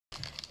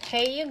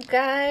Hey you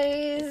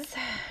guys,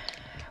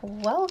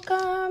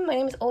 welcome. My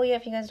name is Oya.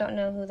 If you guys don't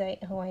know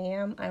who I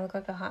am, I look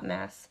like a hot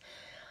mess.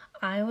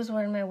 I was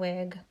wearing my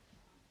wig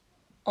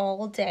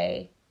all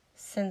day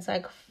since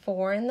like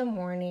 4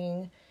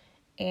 a.m,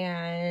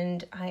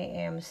 and I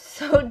am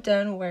so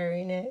done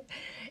wearing it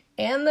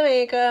and the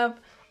makeup.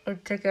 I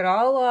took it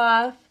all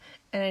off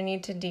and I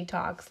need to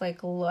detox.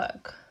 Like,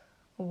 look,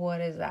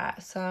 what is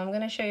that? So I'm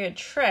gonna show you a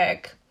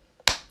trick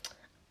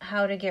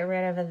how to get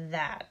rid of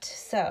that.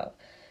 So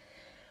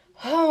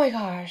oh my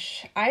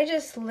gosh, I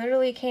just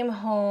literally came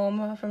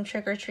home from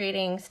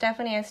trick-or-treating.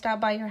 Stephanie, I stopped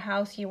by your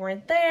house. You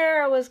weren't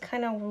there. I was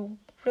kind of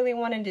really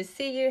wanting to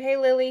see you. Hey,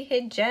 Lily.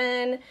 Hey,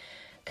 Jen.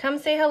 Come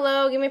say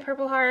hello. Give me a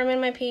purple heart. I'm in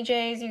my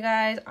PJs, you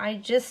guys. I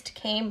just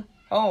came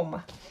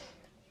home.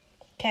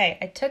 Okay,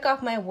 I took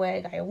off my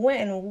wig. I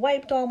went and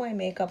wiped all my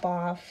makeup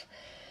off.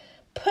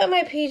 Put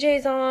my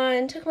PJs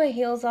on. Took my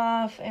heels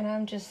off. And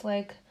I'm just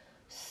like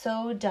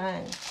so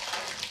done.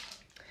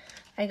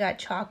 I got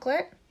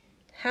chocolate.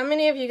 How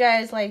many of you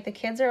guys, like, the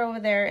kids are over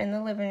there in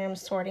the living room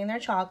sorting their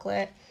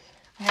chocolate?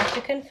 I have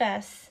to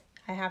confess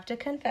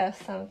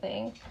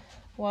something.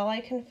 While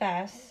I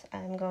confess,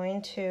 I'm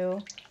going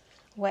to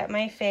wet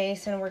my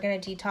face and we're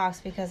going to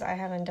detox because I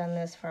haven't done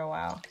this for a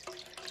while.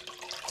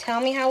 Tell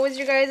me, how was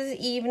your guys'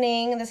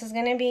 evening? This is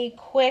going to be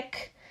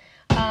quick.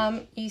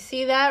 You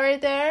see that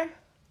right there?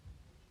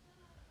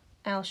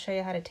 I'll show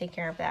you how to take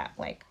care of that,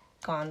 like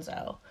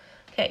gonzo.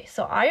 Okay,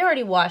 so I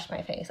already washed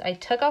my face. I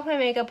took off my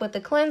makeup with the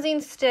cleansing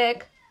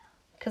stick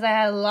because I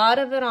had a lot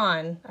of it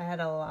on. I had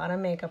a lot of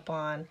makeup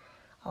on.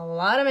 A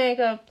lot of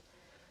makeup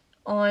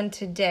on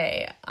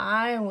today.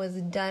 I was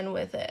done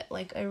with it.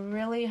 Like, I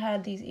really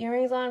had these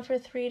earrings on for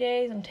 3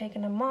 days. I'm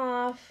taking them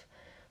off.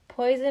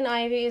 Poison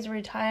Ivy is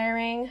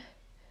retiring.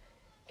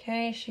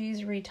 Okay,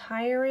 she's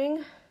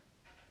retiring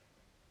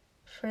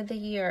for the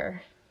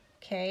year.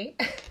 Okay.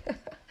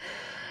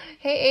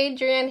 Hey,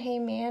 Adrian. Hey,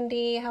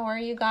 Mandy. How are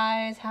you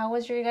guys? How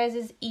was your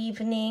guys'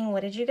 evening? What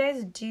did you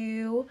guys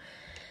do?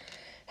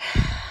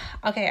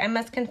 Okay, I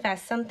must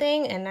confess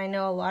something, and I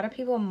know a lot of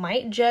people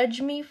might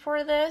judge me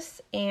for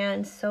this,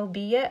 and so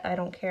be it. I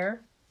don't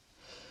care.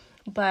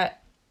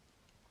 But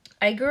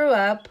I grew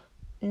up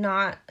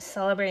not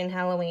celebrating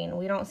Halloween.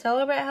 We don't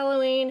celebrate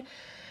Halloween.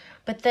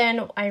 But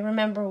then I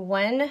remember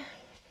one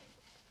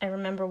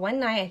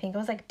night, I think I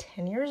was like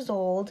 10 years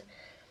old.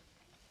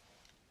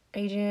 Are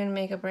you doing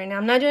makeup right now?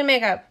 I'm not doing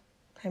makeup.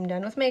 I'm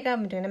done with makeup.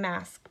 I'm doing a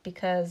mask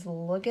because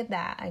look at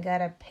that. I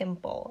got a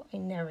pimple. I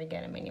never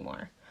get them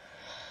anymore.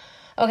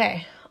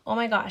 Okay. Oh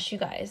my gosh, you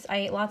guys. I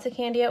ate lots of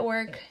candy at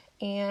work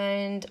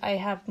and I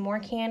have more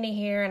candy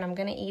here and I'm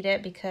going to eat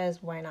it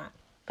because why not?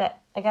 But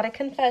I got to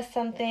confess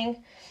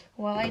something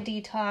while I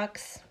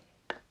detox.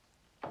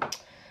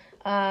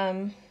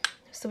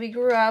 So we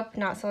grew up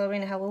not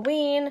celebrating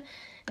Halloween.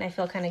 And I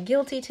feel kind of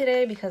guilty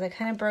today because I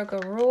kind of broke a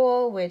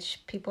rule, which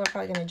people are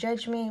probably going to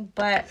judge me.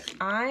 But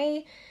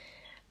I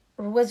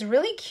was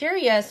really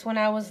curious when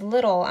I was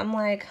little. I'm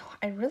like,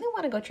 I really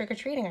want to go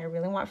trick-or-treating. I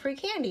really want free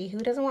candy. Who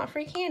doesn't want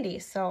free candy?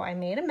 So I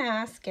made a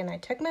mask and I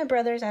took my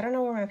brothers. I don't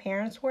know where my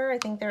parents were. I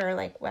think they were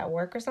like at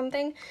work or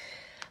something.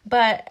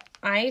 But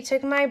I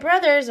took my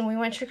brothers and we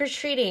went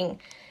trick-or-treating.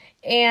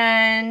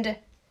 And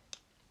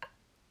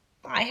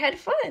I had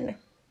fun.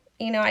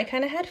 You know, I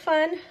kind of had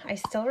fun. I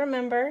still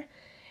remember.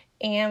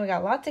 And we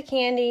got lots of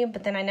candy,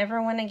 but then I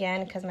never went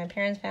again because my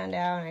parents found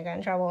out and I got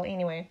in trouble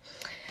anyway.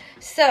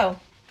 So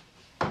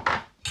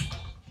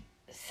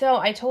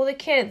I told the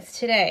kids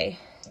today,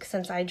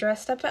 since I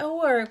dressed up at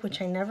work,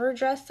 which I never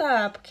dress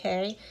up,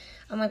 okay,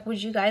 I'm like,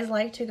 would you guys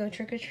like to go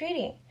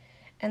trick-or-treating?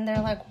 And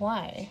they're like,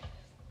 why?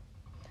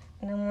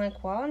 And I'm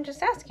like, well, I'm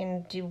just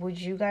asking, would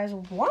you guys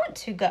want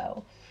to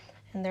go?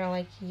 And they're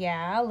like,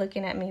 yeah,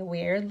 looking at me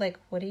weird, like,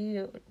 what are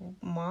you,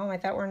 Mom, I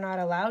thought we're not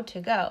allowed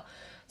to go.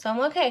 So I'm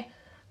like, okay.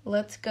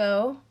 Let's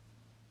go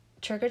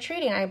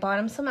trick-or-treating. I bought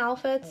him some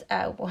outfits.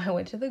 I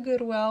went to the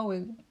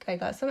Goodwill. I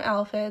got some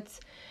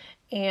outfits.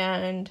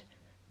 And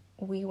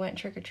we went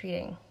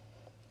trick-or-treating.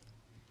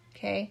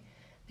 Okay?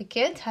 The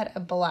kids had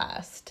a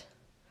blast.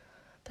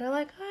 They're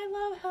like,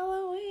 I love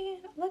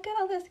Halloween. Look at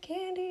all this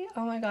candy.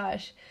 Oh my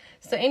gosh.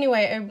 So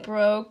anyway, I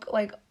broke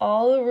like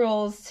all the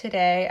rules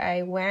today.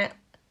 I went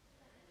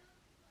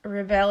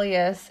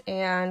rebellious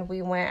and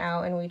we went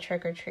out and we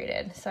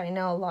trick-or-treated. So I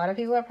know a lot of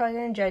people are probably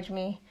going to judge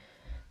me.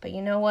 But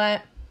you know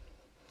what?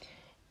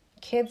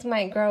 Kids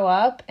might grow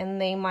up and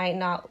they might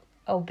not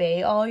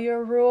obey all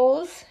your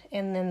rules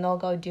and then they'll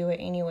go do it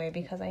anyway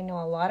because I know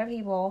a lot of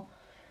people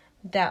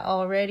that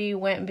already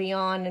went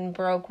beyond and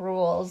broke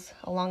rules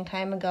a long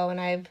time ago and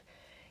I've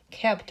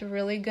kept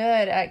really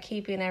good at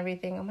keeping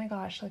everything. Oh my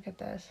gosh, look at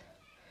this.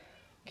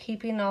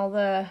 Keeping all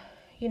the,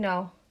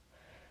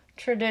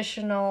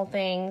 traditional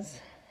things.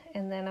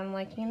 And then I'm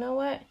like, you know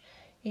what?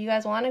 You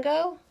guys want to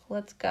go?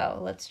 Let's go.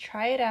 Let's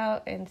try it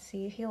out and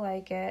see if you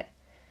like it.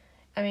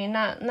 I mean,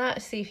 not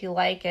see if you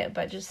like it,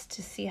 but just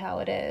to see how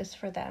it is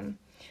for them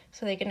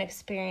so they can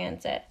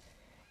experience it.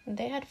 And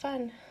they had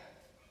fun.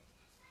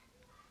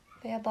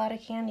 They had a lot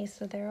of candy,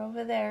 so they're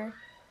over there.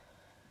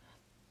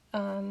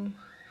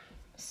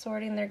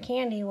 sorting their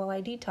candy while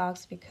I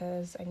detox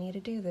because I need to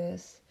do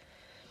this.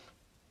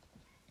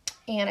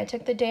 And I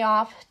took the day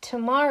off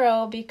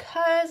tomorrow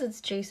because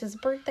it's Jace's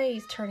birthday.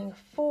 He's turning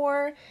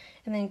 4.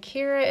 And then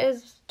Kira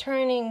is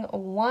turning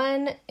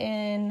 1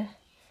 in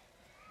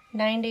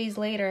 9 days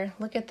later.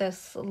 Look at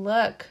this.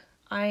 Look,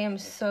 I am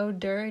so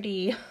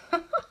dirty.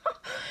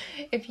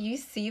 If you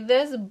see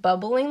this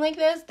bubbling like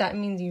this, that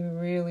means you're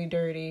really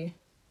dirty.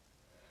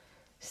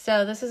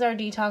 So this is our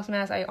detox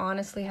mask. I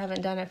honestly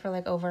haven't done it for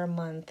like over a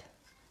month.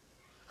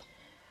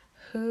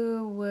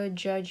 Who would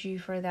judge you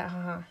for that,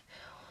 huh?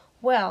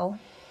 Well,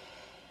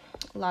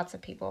 lots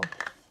of people.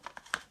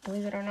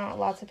 Believe it or not,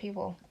 lots of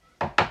people.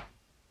 But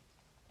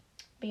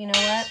you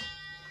know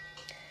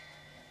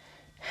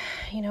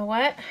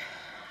what?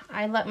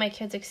 I let my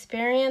kids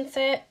experience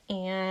it,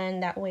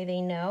 and that way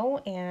they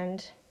know.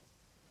 And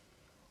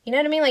you know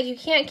what I mean? Like, you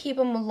can't keep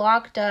them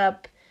locked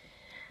up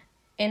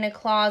in a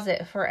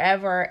closet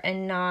forever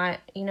and not,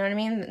 you know what I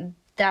mean?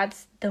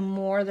 That's the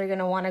more they're going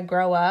to want to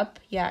grow up.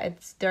 Yeah,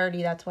 it's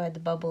dirty. That's why it's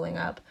bubbling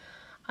up.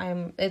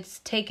 It's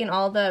taken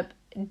all the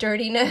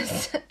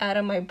dirtiness out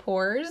of my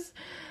pores.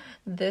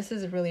 This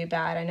is really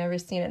bad. I never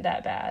seen it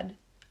that bad.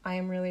 I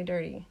am really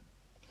dirty.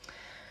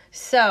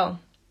 So,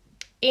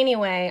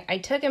 anyway, I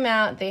took him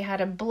out. They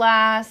had a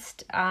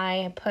blast.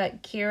 I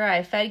fed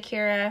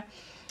Kira,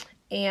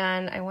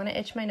 and I want to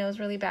itch my nose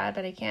really bad,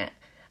 but I can't.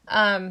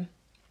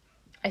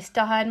 I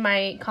still had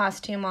my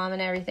costume on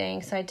and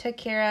everything. So I took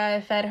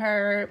Kira, fed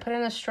her, put her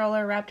in a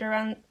stroller, wrapped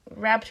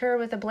her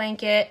with a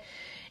blanket,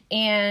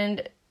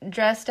 and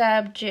dressed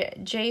up.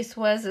 Jace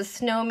was a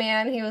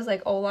snowman. He was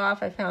like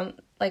Olaf. I found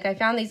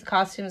these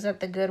costumes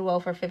at the Goodwill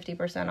for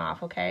 50%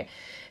 off, okay?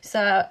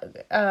 So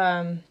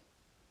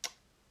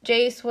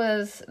Jace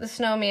was the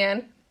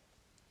snowman,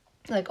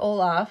 like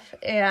Olaf,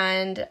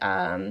 and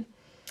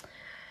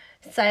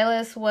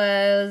Silas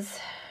was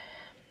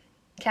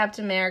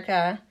Captain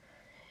America.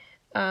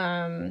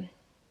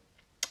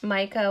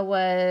 Micah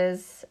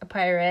was a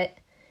pirate.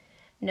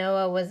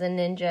 Noah was a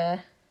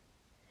ninja.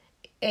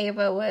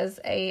 Ava was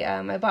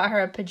I bought her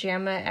a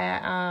pajama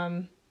at,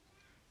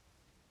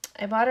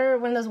 I bought her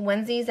one of those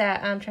onesies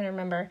at, I'm trying to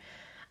remember,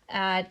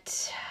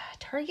 at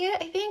Target,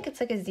 I think. It's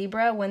like a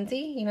zebra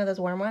onesie, you know, those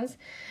warm ones.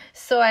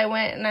 So I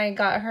went and I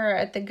got her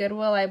at the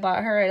Goodwill. I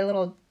bought her a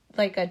little,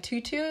 like a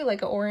tutu,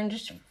 like an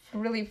orange,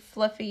 really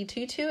fluffy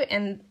tutu,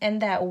 and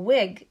that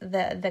wig,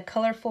 the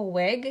colorful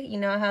wig, you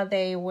know how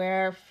they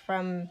wear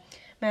from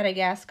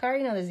Madagascar,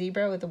 you know, the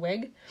zebra with the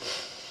wig.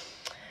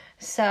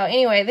 So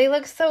anyway, they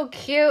look so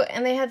cute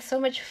and they had so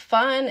much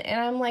fun,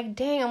 and I'm like,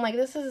 dang, I'm like,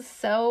 this is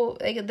so,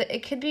 like,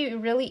 it could be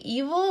really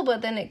evil,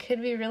 but then it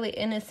could be really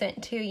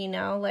innocent too, you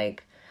know,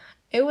 like,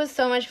 it was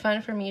so much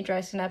fun for me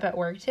dressing up at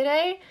work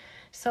today.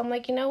 So I'm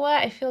like, you know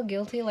what? I feel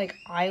guilty. Like,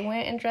 I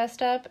went and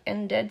dressed up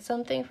and did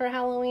something for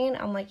Halloween.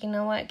 I'm like, you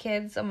know what,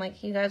 kids? I'm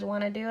like, you guys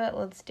want to do it?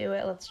 Let's do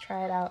it. Let's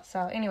try it out.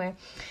 So anyway,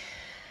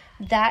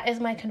 that is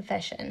my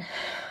confession.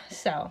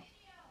 So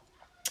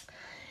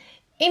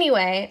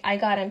anyway, I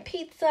got him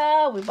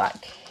pizza. We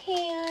bought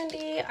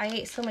candy. I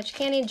ate so much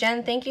candy.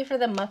 Jen, thank you for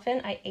the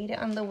muffin. I ate it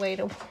on the way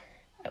to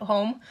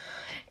home.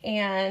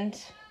 And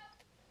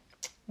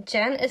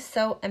Jen is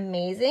so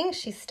amazing.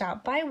 She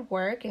stopped by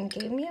work and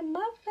gave me a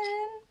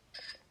muffin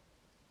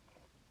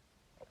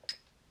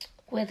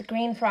with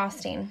green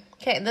frosting.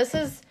 Okay, this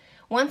is,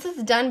 once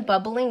it's done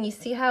bubbling, you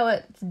see how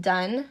it's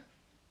done?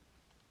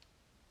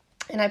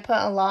 And I put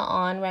a lot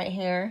on right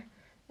here.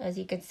 As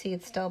you can see,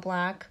 it's still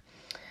black.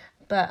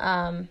 But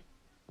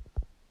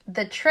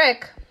the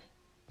trick,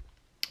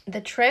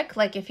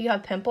 like if you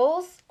have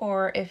pimples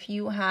or if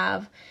you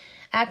have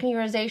acne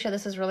or rosacea,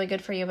 this is really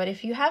good for you. But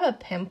if you have a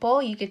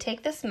pimple, you could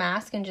take this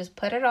mask and just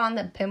put it on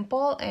the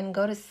pimple and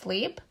go to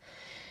sleep.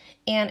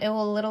 And it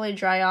will literally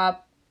dry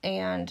up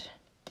and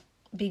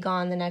be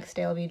gone. The next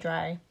day it'll be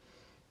dry.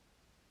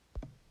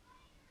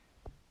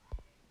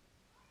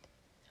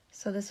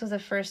 So this was a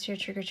first year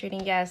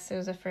trick-or-treating. Yes, it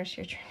was a first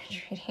year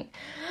trick-or-treating.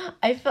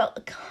 I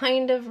felt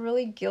kind of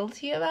really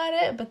guilty about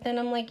it, but then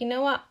I'm like, you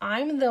know what?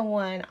 I'm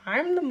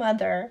the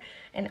mother,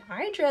 and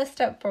I dressed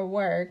up for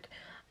work.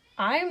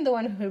 I'm the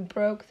one who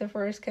broke the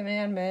first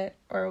commandment,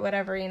 or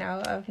whatever, you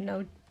know, of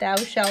no, thou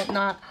shalt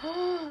not.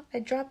 I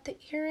dropped the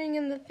earring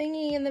in the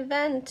thingy in the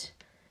vent.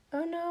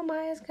 Oh no,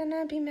 Maya's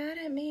gonna be mad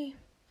at me.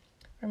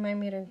 Remind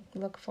me to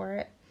look for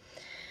it.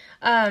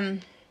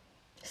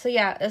 So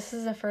yeah, this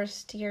is the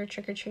first year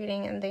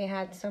trick-or-treating, and they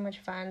had so much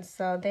fun.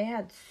 So they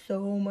had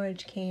so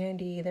much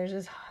candy. There's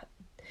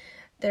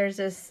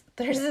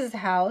this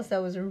house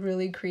that was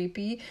really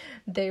creepy.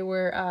 They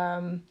were,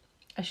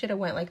 I should have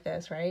went like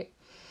this, right?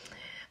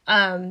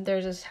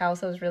 There's this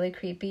house that was really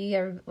creepy.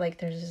 Like,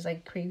 there's just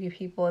like creepy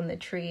people in the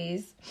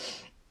trees,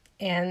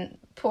 and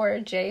poor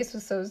Jace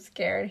was so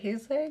scared.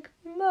 He's like,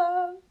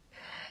 Mom,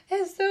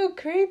 it's so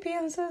creepy.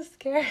 I'm so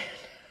scared.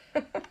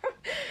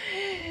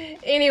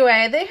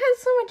 Anyway, they had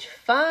so much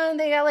fun.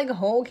 They got like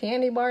whole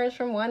candy bars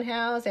from one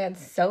house. They had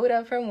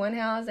soda from one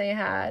house. They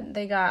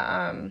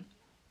got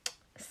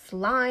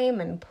slime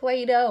and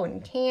Play-Doh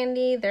and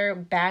candy. Their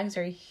bags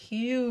are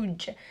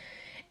huge.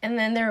 And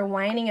then they were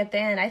whining at the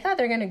end. I thought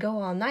they were going to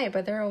go all night,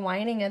 but they were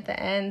whining at the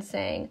end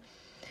saying,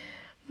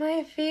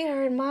 my feet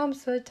hurt,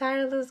 Mom's so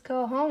tired, let's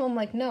go home. I'm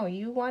like, no,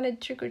 you wanted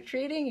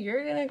trick-or-treating?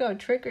 You're going to go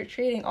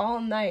trick-or-treating all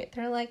night.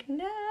 They're like,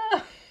 no.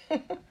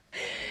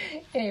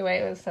 Anyway,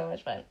 it was so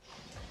much fun.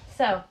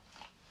 So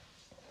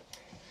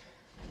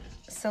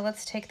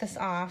let's take this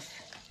off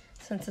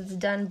since it's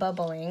done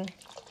bubbling.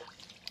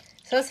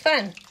 So it's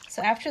fun.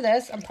 So after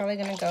this, I'm probably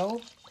going to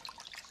go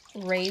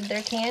raid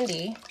their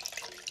candy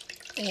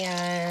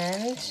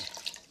and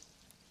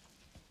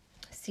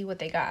see what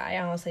they got. I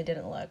honestly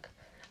didn't look.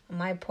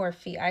 My poor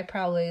feet. I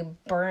probably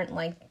burnt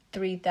like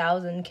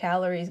 3,000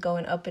 calories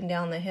going up and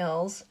down the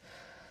hills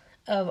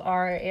of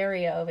our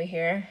area over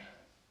here.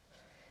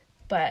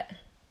 But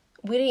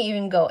we didn't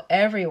even go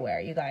everywhere,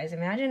 you guys.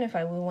 Imagine if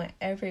we went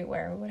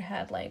everywhere. We would have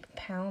had like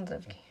pounds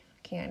of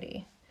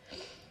candy.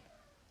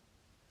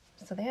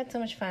 So they had so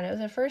much fun. It was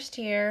their first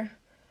year.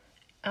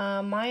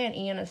 Maya and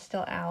Ian is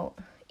still out.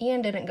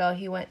 Ian didn't go.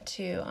 He went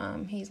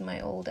to, he's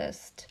my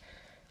oldest.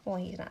 Well,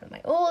 he's not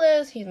my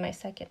oldest. He's my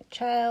second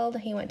child.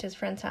 He went to his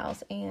friend's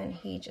house and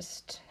he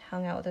just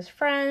hung out with his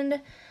friend.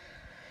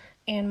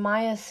 And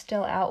Maya's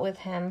still out with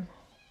him.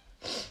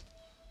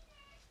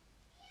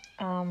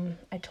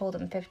 I told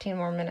him 15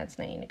 more minutes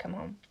and I need to come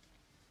home.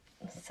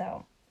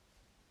 So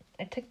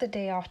I took the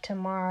day off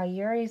tomorrow.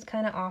 Yuri's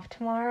kind of off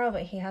tomorrow,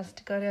 but he has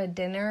to go to a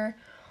dinner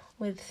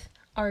with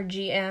our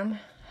GM.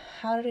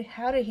 How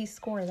did he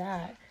score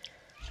that?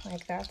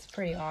 Like, that's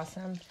pretty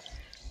awesome.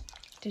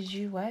 Did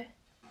you what?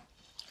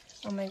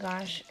 Oh my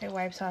gosh, it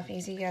wipes off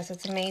easy. Yes,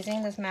 it's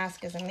amazing. This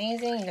mask is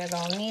amazing. You guys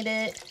all need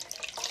it.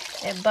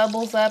 It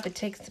bubbles up. It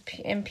takes the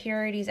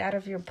impurities out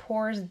of your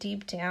pores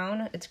deep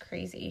down. It's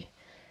crazy.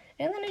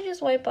 And then it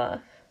just wipes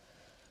off.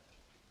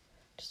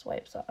 Just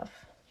wipes off.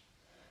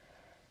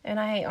 And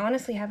I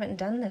honestly haven't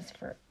done this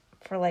for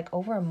like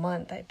over a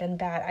month. I've been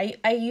bad.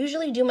 I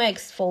usually do my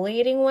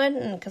exfoliating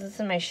one because it's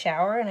in my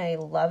shower and I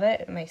love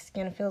it. My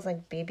skin feels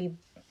like baby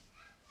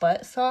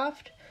butt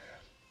soft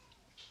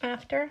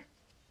after.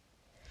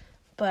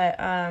 But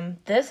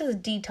this is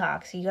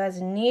detox. You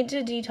guys need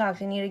to detox.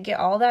 You need to get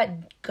all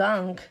that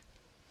gunk.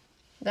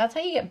 That's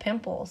how you get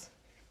pimples.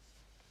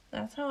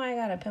 That's how I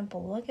got a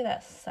pimple. Look at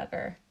that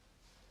sucker.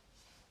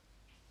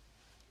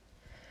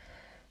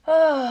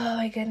 Oh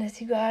my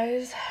goodness, you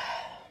guys.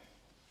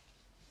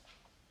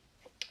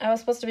 I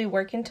was supposed to be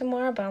working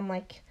tomorrow, but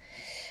I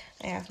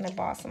asked my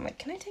boss, I'm like,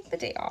 can I take the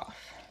day off?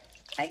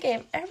 I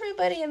gave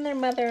everybody and their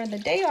mother the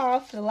day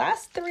off for the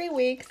last 3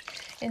 weeks,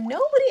 and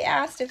nobody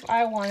asked if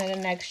I wanted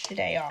an extra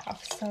day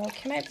off. So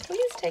can I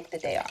please take the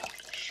day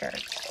off? Sure,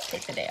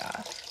 take the day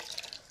off.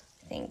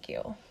 Thank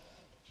you.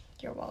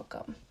 You're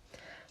welcome.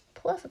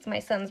 Plus, it's my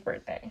son's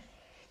birthday.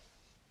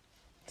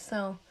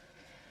 So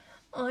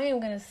I am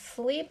going to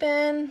sleep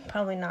in.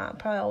 Probably not.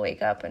 Probably I'll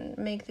wake up and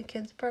make the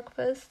kids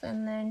breakfast.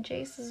 And then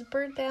Jace's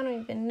birthday, I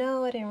don't even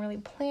know. I didn't really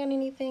plan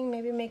anything.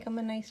 Maybe make him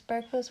a nice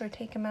breakfast or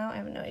take him out. I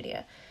have no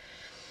idea.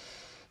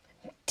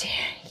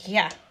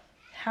 Yeah.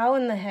 How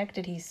in the heck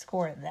did he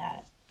score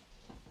that?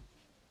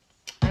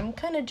 I'm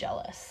kind of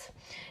jealous.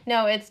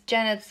 No, it's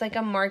Jen. It's like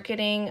a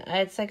marketing.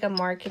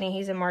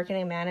 He's a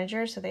marketing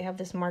manager. So they have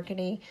this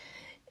marketing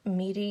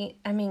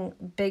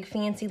big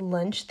fancy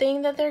lunch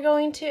thing that they're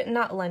going to.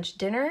 Not lunch,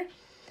 dinner.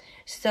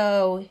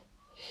 So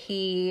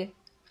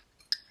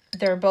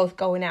they're both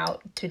going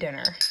out to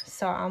dinner.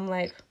 So I'm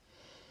like,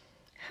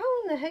 how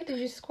in the heck did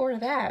you score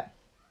that?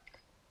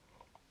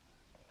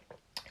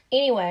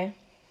 Anyway,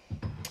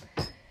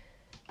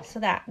 so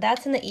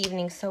that's in the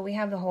evening. So we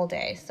have the whole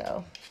day.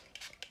 So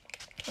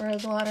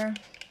rose water,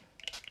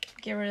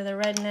 get rid of the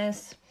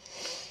redness,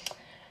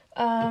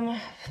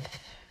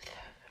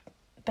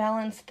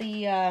 balance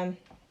the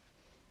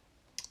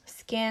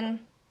skin.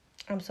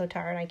 I'm so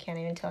tired. I can't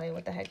even tell you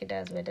what the heck it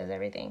does, but it does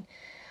everything.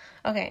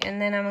 Okay,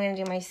 and then I'm going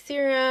to do my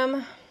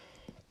serum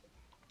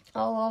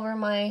all over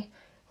my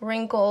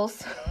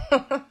wrinkles.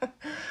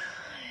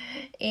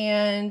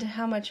 And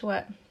how much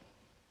what?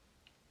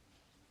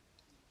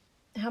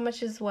 How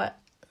much is what?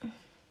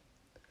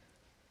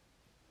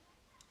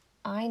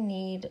 I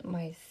need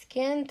my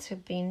skin to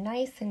be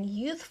nice and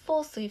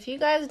youthful. So if you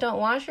guys don't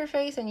wash your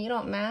face and you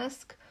don't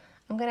mask,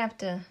 I'm going to have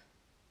to...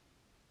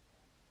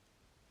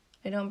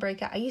 I don't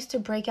break out. I used to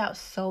break out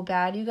so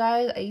bad, you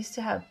guys. I used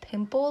to have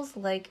pimples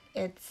like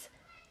it's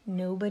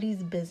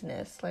nobody's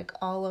business, like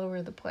all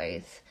over the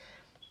place.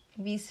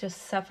 I used to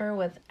suffer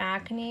with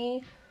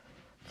acne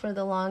for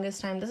the longest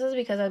time. This is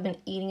because I've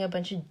been eating a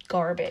bunch of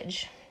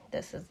garbage.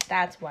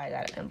 That's why I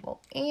got a pimple.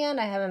 And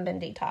I haven't been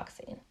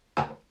detoxing.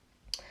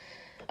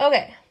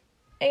 Okay.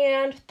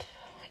 And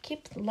I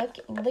keep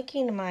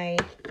licking my...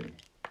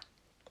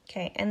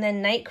 Okay, and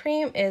then night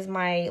cream is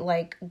my,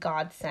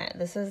 godsend.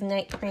 This is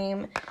night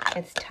cream.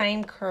 It's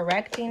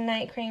time-correcting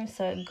night cream,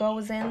 so it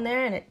goes in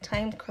there and it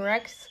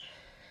time-corrects.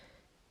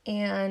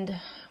 And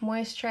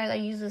moisturize, I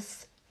use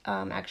this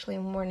actually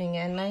morning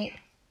and night.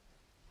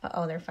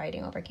 Uh-oh, they're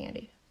fighting over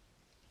candy.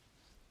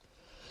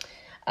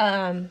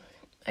 I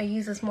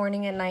use this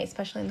morning and night,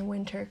 especially in the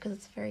winter, because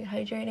it's very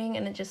hydrating,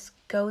 and it just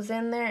goes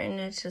in there, and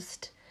it's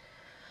just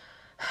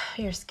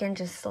your skin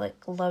just like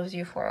loves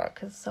you for it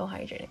because it's so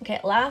hydrating. Okay,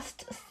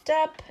 last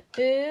step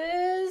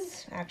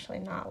is actually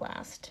not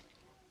last.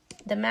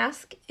 The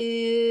mask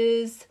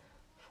is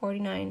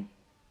 $49.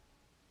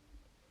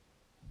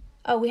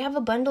 Oh, we have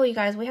a bundle, you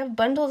guys. We have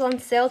bundles on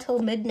sale till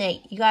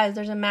midnight. You guys,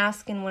 there's a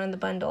mask in one of the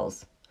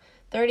bundles.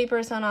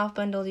 30% off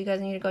bundles. You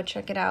guys need to go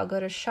check it out. Go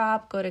to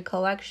shop, go to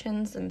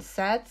collections and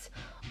sets.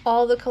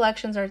 All the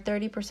collections are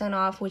 30%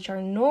 off, which are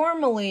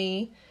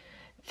normally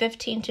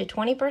 15 to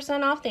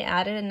 20% off. They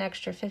added an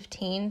extra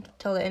 15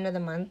 till the end of the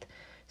month.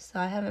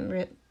 So I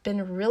haven't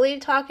been really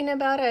talking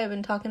about it. I've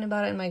been talking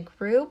about it in my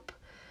group.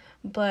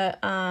 But,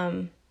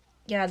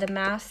 yeah, the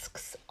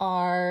masks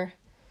are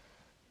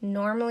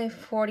normally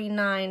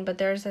 $49, but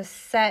there's a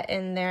set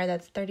in there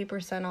that's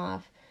 30%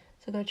 off.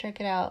 So go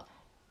check it out.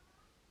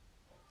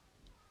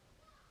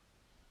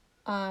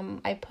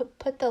 I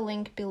put the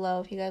link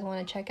below if you guys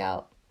want to check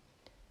out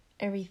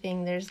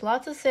everything. There's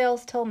lots of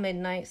sales till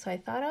midnight, so I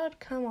thought I would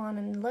come on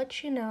and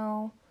let you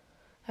know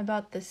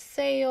about the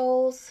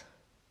sales.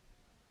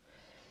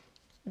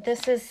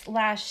 This is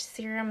lash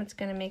serum. It's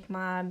going to make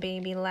my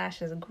baby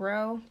lashes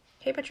grow.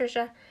 Hey,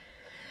 Patricia.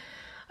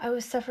 I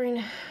was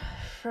suffering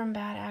from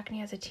bad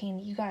acne as a teen.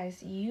 You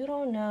guys, you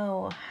don't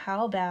know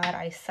how bad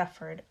I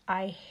suffered.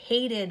 I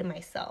hated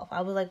myself.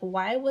 I was like,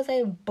 why was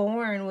I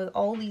born with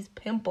all these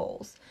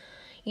pimples?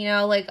 You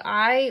know, like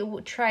I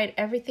tried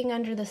everything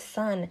under the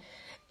sun.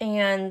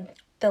 And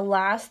the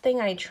last thing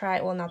I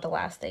tried, well, not the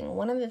last thing.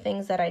 One of the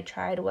things that I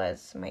tried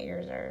was, my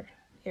ears are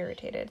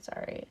irritated,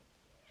 sorry.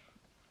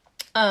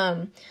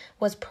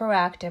 Was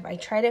Proactive. I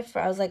tried it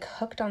I was like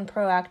hooked on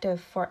Proactive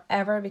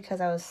forever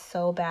because I was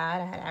so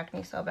bad. I had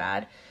acne so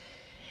bad.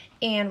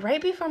 And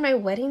right before my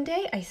wedding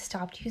day, I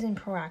stopped using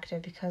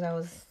Proactive because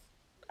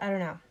I don't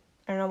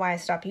know why I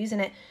stopped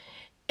using it.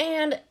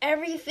 And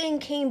everything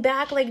came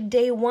back like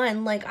day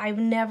one. Like I've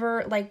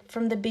never, like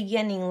from the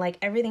beginning, like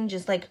everything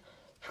just like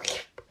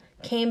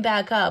came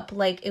back up.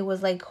 Like it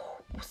was like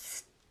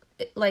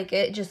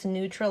it just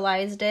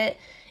neutralized it.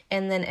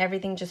 And then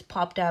everything just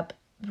popped up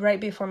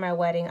right before my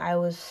wedding. I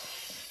was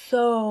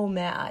so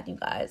mad, you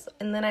guys.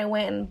 And then I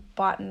went and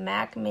bought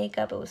MAC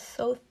makeup. It was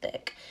so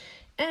thick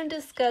and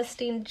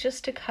disgusting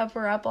just to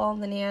cover up all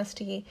the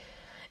nasty.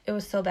 It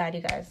was so bad,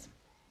 you guys.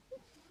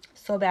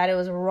 So bad. It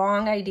was a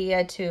wrong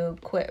idea to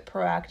quit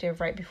Proactive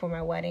right before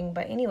my wedding.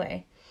 But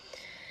anyway,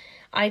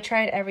 I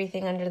tried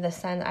everything under the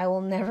sun. I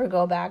will never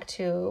go back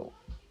to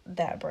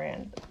that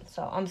brand.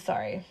 So I'm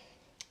sorry.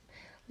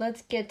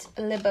 Let's get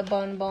Lip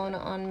Bonbon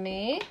on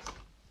me.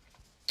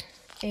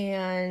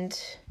 And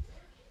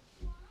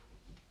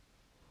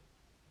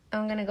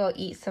I'm going to go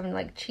eat some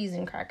like cheese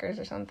and crackers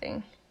or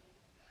something.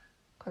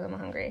 Because I'm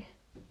hungry.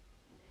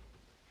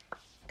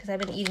 Because I've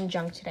been eating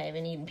junk today. I've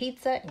been eating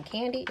pizza and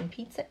candy and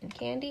pizza and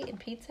candy and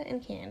pizza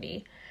and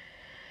candy.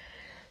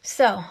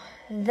 So,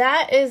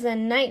 that is a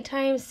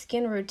nighttime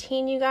skin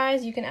routine, you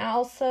guys. You can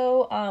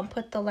also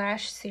put the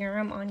lash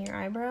serum on your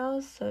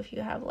eyebrows. So, if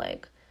you have,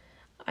 like,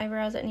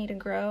 eyebrows that need to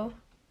grow,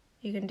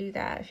 you can do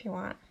that if you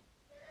want.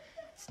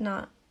 It's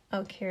not...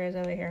 Oh, Kira's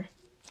over here.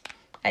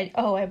 I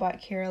bought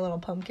Kira a little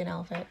pumpkin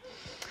outfit.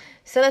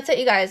 So, that's it,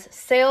 you guys.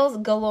 Sales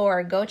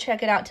galore. Go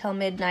check it out till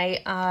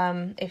midnight.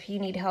 If you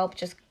need help,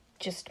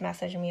 just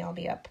message me. I'll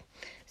be up.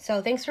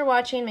 So, thanks for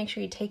watching. Make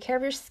sure you take care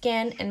of your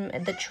skin.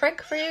 And the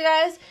trick for you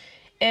guys...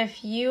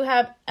 If you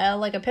have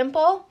like a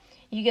pimple,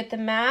 you get the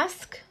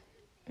mask.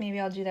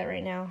 Maybe I'll do that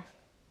right now.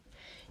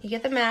 You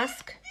get the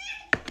mask.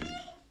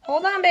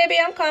 Hold on, baby,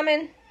 I'm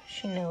coming.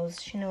 She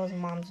knows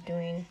mom's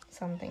doing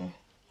something.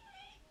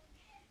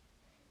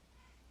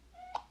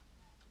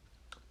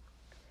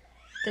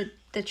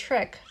 The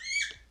trick.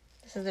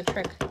 This is the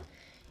trick.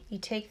 You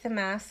take the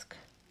mask.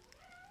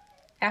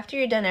 After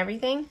you're done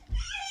everything.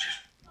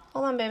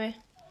 Hold on, baby.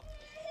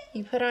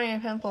 You put it on your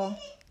pimple.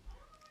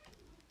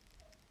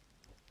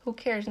 Who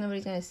cares?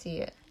 Nobody's going to see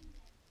it.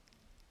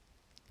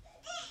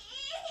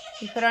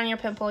 You put on your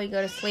pimple, you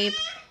go to sleep,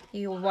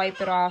 you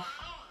wipe it off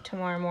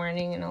tomorrow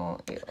morning, and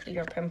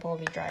your pimple will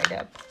be dried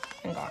up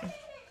and gone.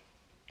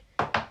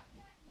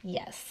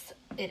 Yes,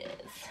 it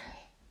is.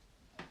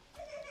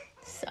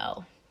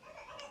 So,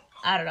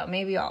 I don't know.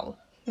 Maybe I'll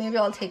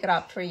take it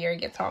off before Yuri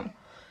gets home.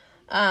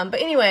 But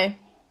anyway,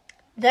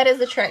 that is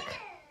the trick,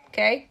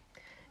 okay?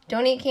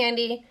 Don't eat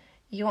candy.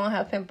 You won't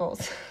have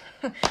pimples.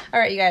 All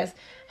right, you guys.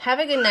 Have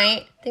a good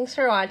night. Thanks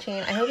for watching.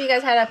 I hope you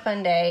guys had a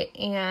fun day.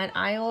 And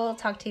I will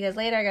talk to you guys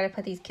later. I got to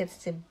put these kids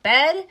to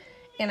bed.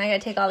 And I got to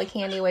take all the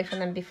candy away from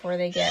them before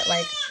they get,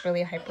 like,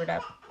 really hypered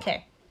up.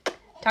 Okay.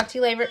 Talk to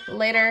you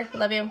later.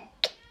 Love you.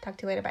 Talk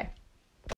to you later. Bye.